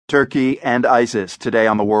Turkey and ISIS today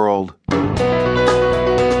on The World.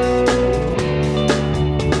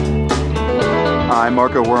 I'm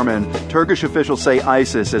Marco Werman. Turkish officials say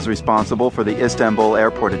ISIS is responsible for the Istanbul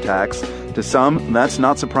airport attacks. To some, that's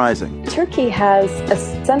not surprising. Turkey has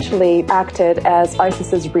essentially acted as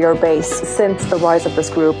ISIS's rear base since the rise of this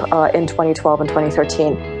group in 2012 and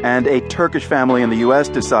 2013. And a Turkish family in the U.S.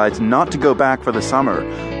 decides not to go back for the summer.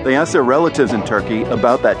 They asked their relatives in Turkey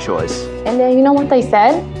about that choice. And then you know what they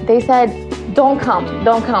said? They said, don't come,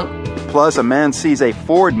 don't come. Plus, a man sees a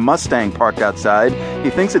Ford Mustang parked outside. He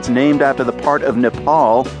thinks it's named after the part of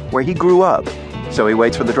Nepal where he grew up. So he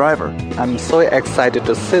waits for the driver. I'm so excited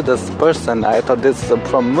to see this person. I thought this is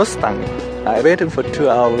from Mustang. I waited for 2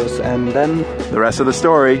 hours and then... The rest of the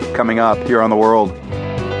story coming up here on The World.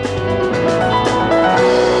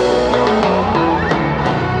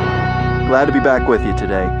 Glad to be back with you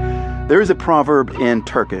today. There is a proverb in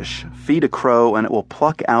Turkish, feed a crow and it will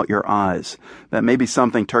pluck out your eyes. That may be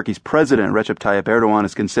something Turkey's president, Recep Tayyip Erdogan,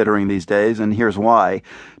 is considering these days, and here's why.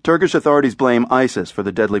 Turkish authorities blame ISIS for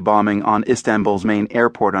the deadly bombing on Istanbul's main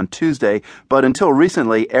airport on Tuesday, but until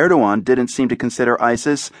recently, Erdogan didn't seem to consider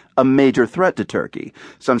ISIS a major threat to Turkey.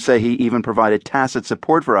 Some say he even provided tacit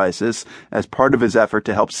support for ISIS as part of his effort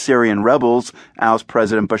to help Syrian rebels oust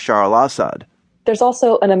President Bashar al-Assad. There's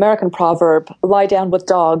also an American proverb, lie down with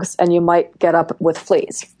dogs and you might get up with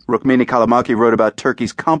fleas. Rukmini Kalamaki wrote about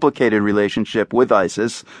Turkey's complicated relationship with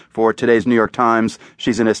ISIS. For today's New York Times,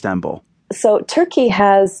 she's in Istanbul. So Turkey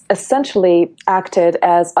has essentially acted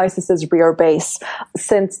as ISIS's rear base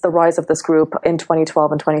since the rise of this group in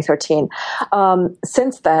 2012 and 2013.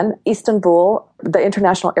 Since then, Istanbul, the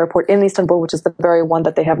international airport in Istanbul, which is the very one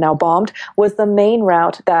that they have now bombed, was the main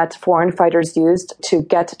route that foreign fighters used to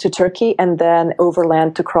get to Turkey and then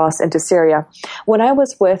overland to cross into Syria. When I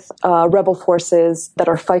was with rebel forces that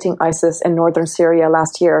are fighting ISIS in northern Syria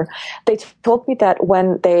last year, they told me that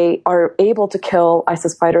when they are able to kill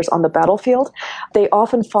ISIS fighters on the battlefield, they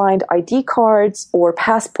often find ID cards or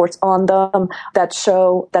passports on them that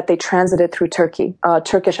show that they transited through Turkey,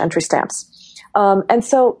 Turkish entry stamps. And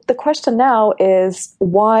so the question now is,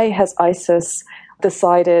 why has ISIS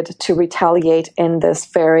decided to retaliate in this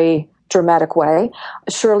very dramatic way?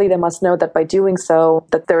 Surely they must know that by doing so,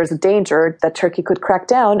 that there is a danger that Turkey could crack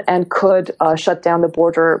down and could shut down the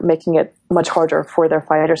border, making it much harder for their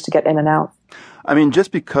fighters to get in and out. I mean,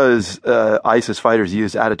 just because ISIS fighters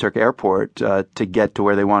used Ataturk Airport to get to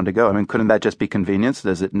where they wanted to go, I mean, couldn't that just be convenience?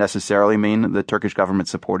 Does it necessarily mean the Turkish government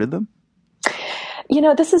supported them? You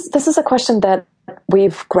know, this is a question that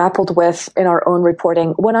we've grappled with in our own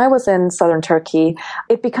reporting. When I was in southern Turkey,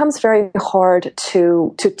 it becomes very hard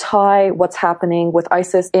to tie what's happening with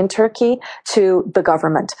ISIS in Turkey to the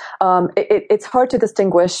government. It's hard to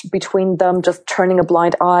distinguish between them just turning a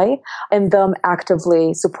blind eye and them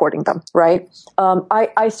actively supporting them, right?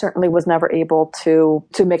 I certainly was never able to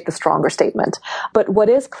make the stronger statement. But what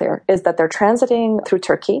is clear is that they're transiting through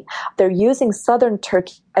Turkey. They're using southern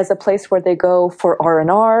Turkey as a place where they go for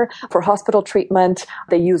R&R, for hospital treatment.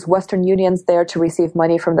 They use Western unions there to receive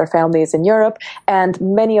money from their families in Europe. And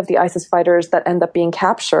many of the ISIS fighters that end up being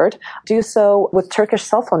captured do so with Turkish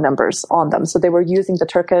cell phone numbers on them. So they were using the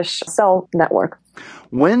Turkish cell network.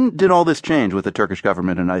 When did all this change with the Turkish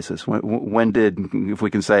government and ISIS? When did, if we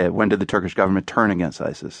can say it, when did the Turkish government turn against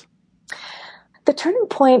ISIS? The turning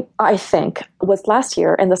point, I think, was last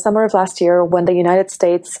year, in the summer of last year, when the United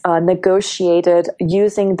States negotiated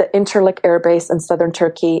using the Incirlik Air Base in southern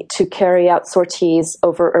Turkey to carry out sorties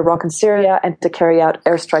over Iraq and Syria and to carry out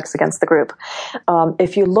airstrikes against the group.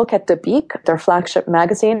 If you look at Audiobook, their flagship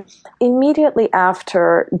magazine, immediately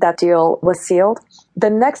after that deal was sealed, the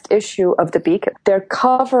next issue of Audiobook, their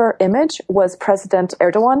cover image was President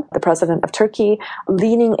Erdogan, the president of Turkey,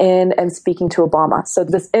 leaning in and speaking to Obama. So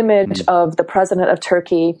this image of the president of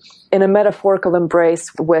Turkey in a metaphorical embrace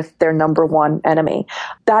with their number one enemy.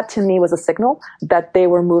 That to me was a signal that they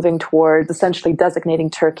were moving towards essentially designating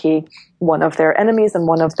Turkey one of their enemies and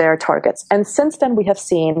one of their targets. And since then we have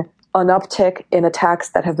seen an uptick in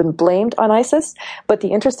attacks that have been blamed on ISIS. But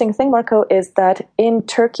the interesting thing, Marco, is that in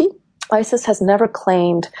Turkey, ISIS has never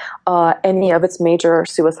claimed any of its major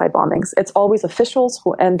suicide bombings. It's always officials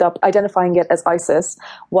who end up identifying it as ISIS,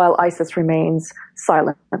 while ISIS remains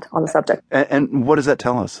silent on the subject. And what does that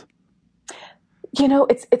tell us? You know,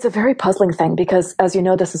 it's a very puzzling thing because, as you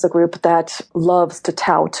know, this is a group that loves to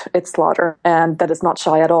tout its slaughter and that is not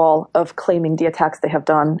shy at all of claiming the attacks they have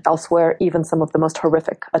done elsewhere, even some of the most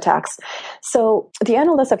horrific attacks. So the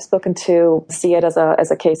analysts I've spoken to see it as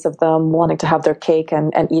a case of them wanting to have their cake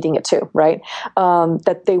and eating it too, right?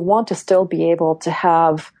 That they want to still be able to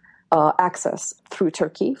have access through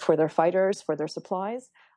Turkey for their fighters, for their supplies.